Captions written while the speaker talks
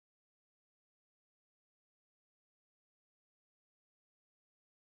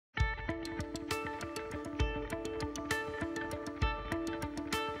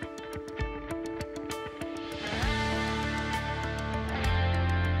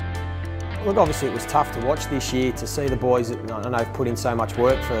Look, obviously it was tough to watch this year, to see the boys that I know have put in so much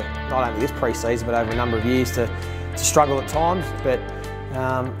work for not only this pre-season but over a number of years to struggle at times. But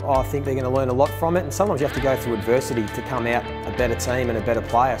I think they're going to learn a lot from it, and sometimes you have to go through adversity to come out a better team and a better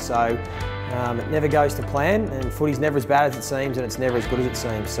player. So it never goes to plan, and footy's never as bad as it seems, and it's never as good as it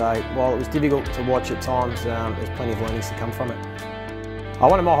seems. So while it was difficult to watch at times, there's plenty of learnings to come from it.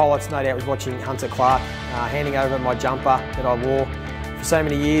 One of my highlights, no doubt, was watching Hunter Clark handing over my jumper that I wore for so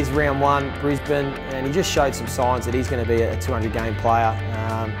many years, round 1, Brisbane, and he just showed some signs that he's going to be a 200-game player.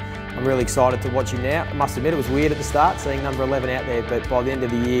 I'm really excited to watch him now. I must admit it was weird at the start seeing number 11 out there, but by the end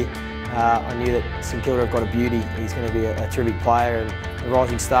of the year I knew that St Kilda have got a beauty. He's going to be a terrific player and a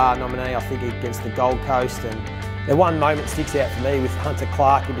Rising Star nominee, I think, against the Gold Coast. And the one moment that sticks out for me with Hunter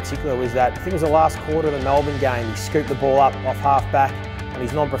Clark in particular was that, I think it was the last quarter of the Melbourne game, he scooped the ball up off half-back on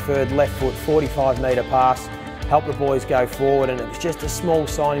his non-preferred left foot, 45-metre pass, helped the boys go forward, and it was just a small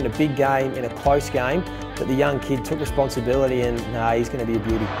sign in a big game, in a close game, that the young kid took responsibility, and he's going to be a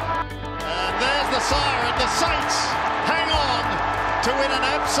beauty. And there's the siren, the Saints hang on to win an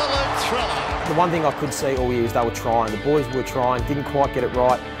absolute thriller. The one thing I could see all year is they were trying. The boys were trying, didn't quite get it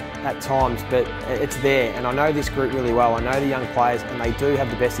right at times, but it's there, and I know this group really well. I know the young players, and they do have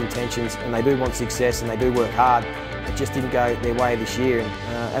the best intentions, and they do want success, and they do work hard. It just didn't go their way this year, and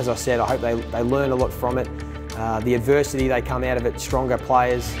as I said, I hope they learn a lot from it. The adversity, they come out of it stronger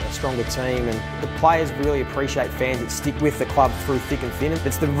players, a stronger team, and the players really appreciate fans that stick with the club through thick and thin.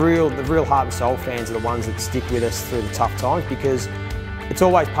 It's the real heart and soul fans are the ones that stick with us through the tough times, because it's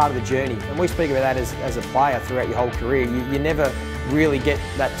always part of the journey, and we speak about that as a player throughout your whole career. You never really get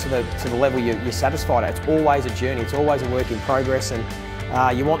that to the level you're satisfied at. It's always a journey, it's always a work in progress, and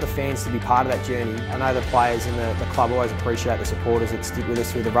you want the fans to be part of that journey. I know the players and the club always appreciate the supporters that stick with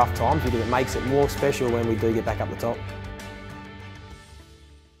us through the rough times, because it makes it more special when we do get back up the top.